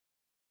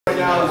Right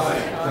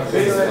now,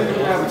 basically we're going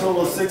to have a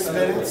total of 6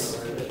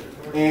 minutes,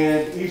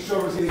 and each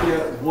drummer is going to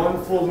get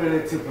 1 full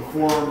minute to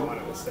perform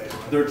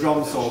their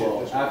drum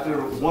solo.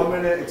 After 1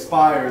 minute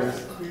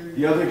expires,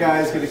 the other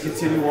guy is going to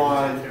continue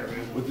on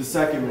with the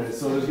second minute.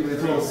 So there's going to be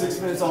a total of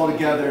 6 minutes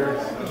altogether,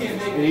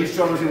 and each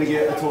drummer is going to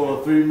get a total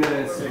of 3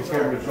 minutes to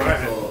perform the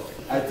drum solo.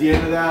 At the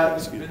end of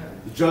that,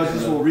 the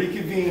judges will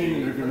reconvene,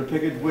 and they're going to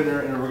pick a winner,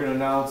 and we're going to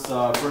announce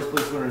first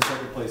place winner and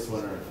second place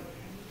winner.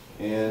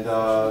 And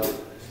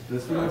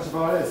that's pretty much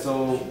about it.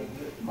 So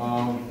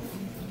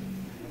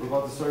we're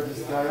about to start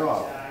this guy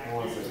off.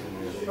 Hold on a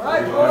second. All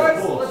right,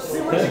 boys, cool. Let's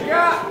see what you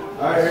got. All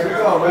right, here we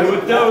go. Ready?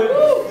 Do it.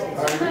 All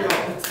right, here we go.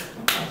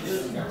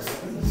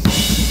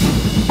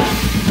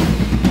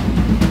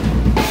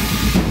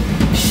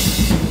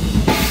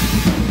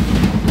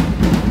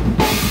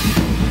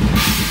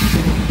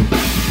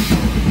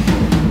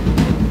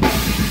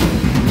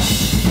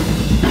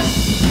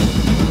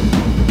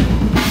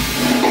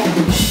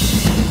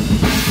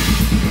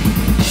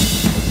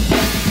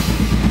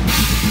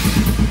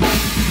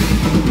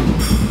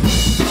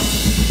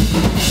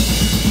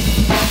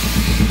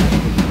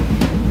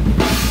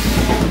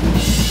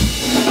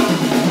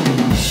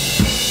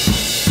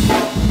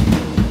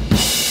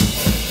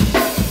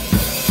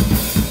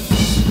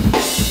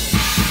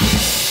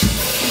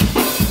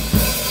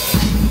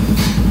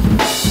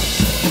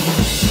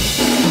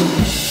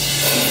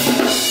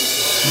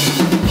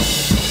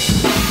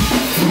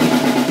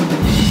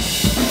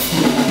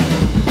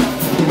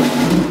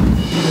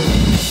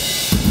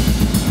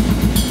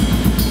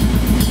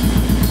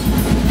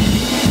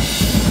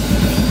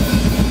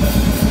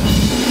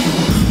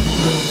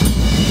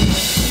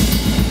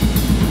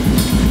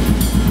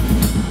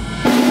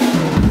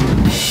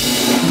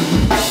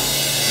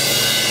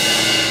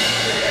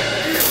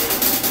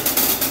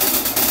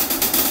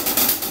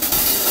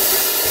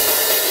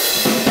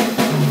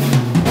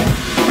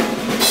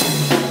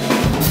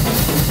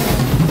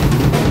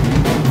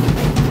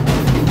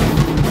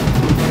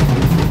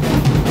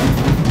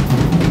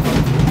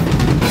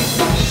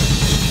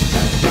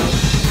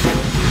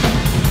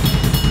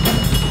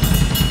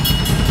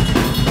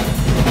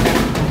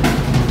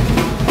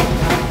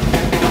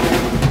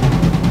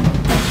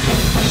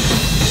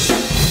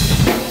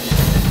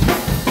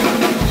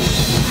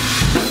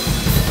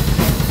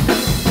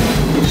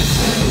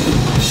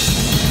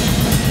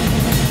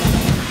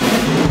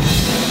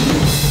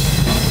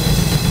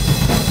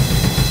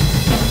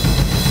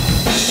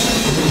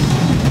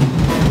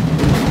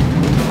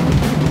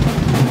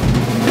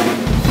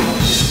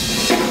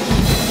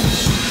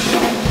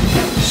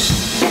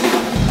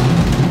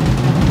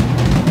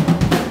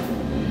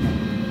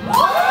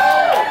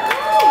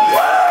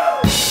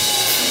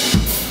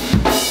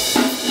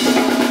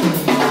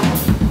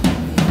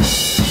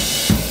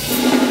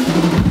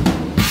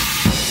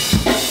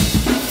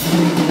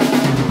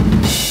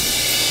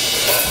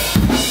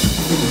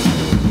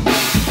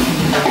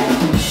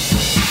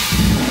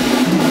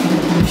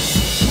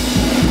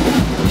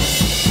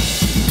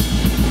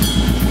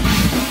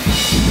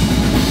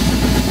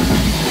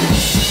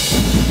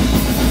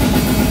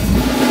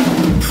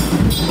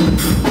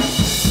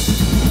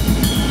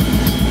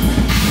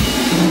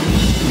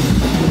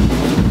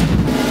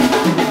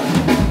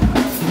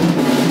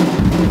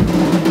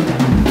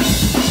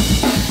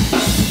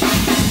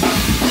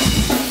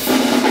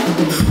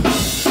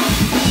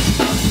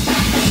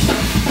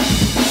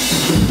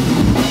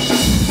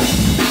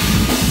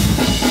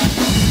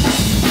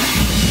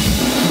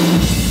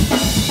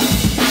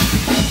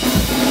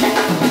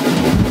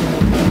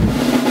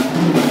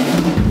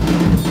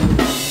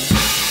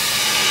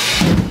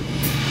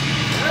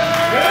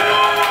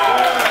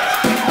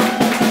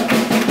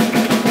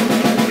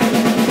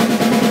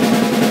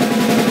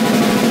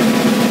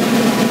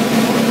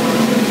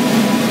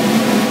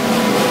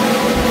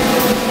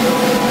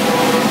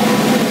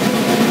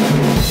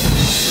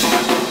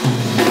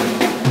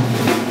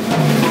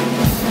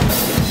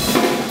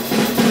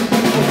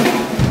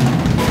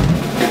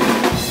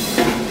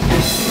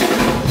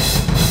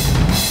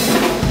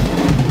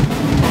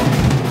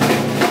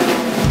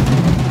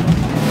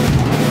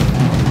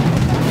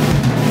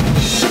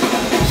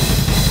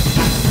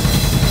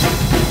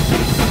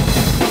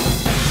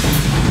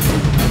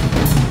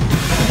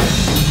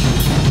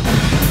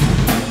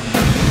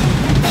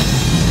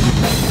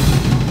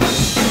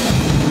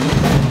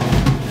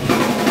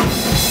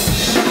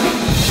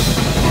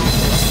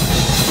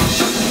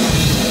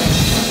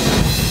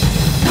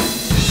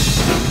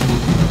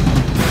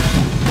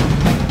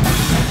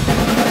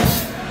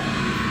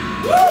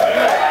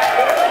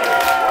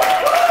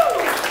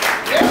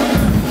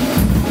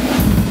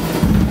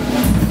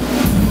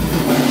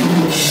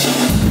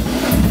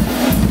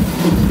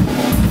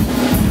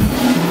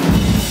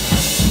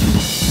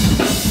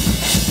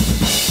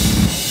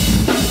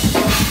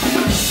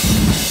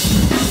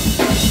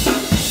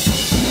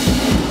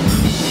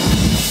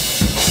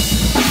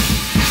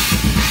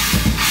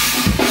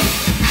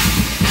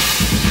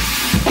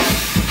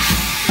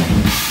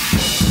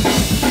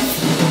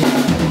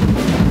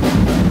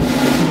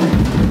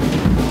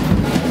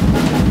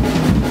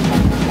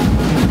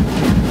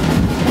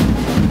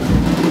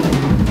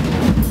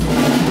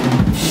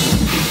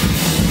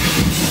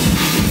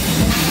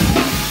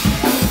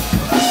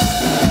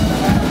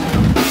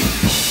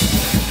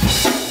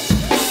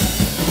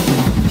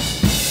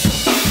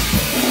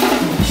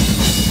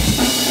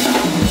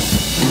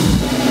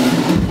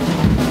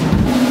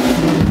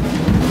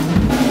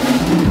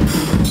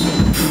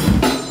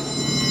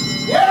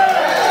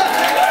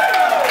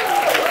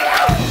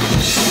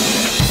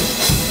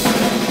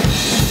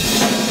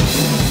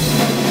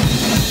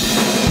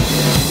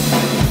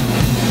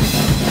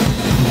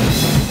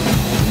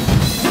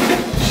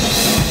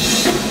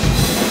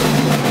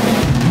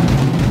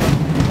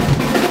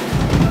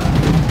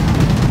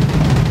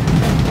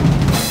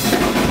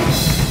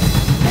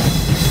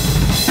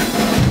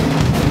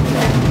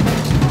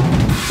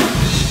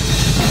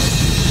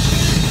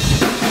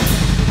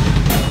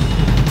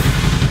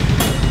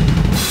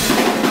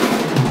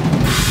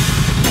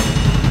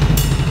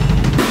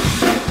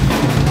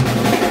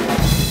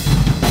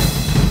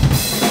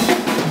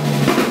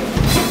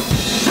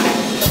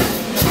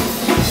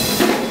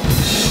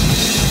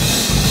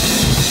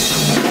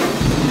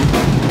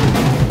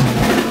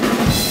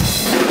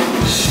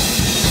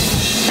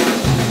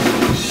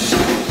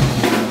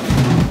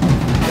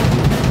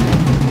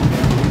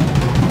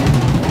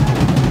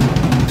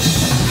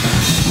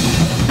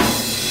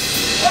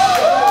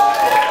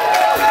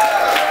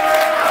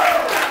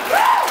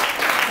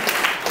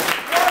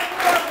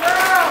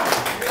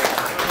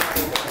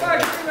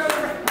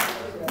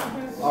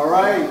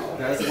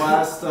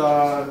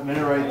 last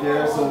minute right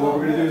there. So what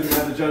we're gonna do is we're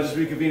gonna have the judges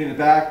reconvene in the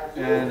back,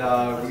 and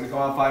we're gonna go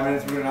on 5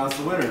 minutes. We're gonna announce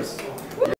the winners.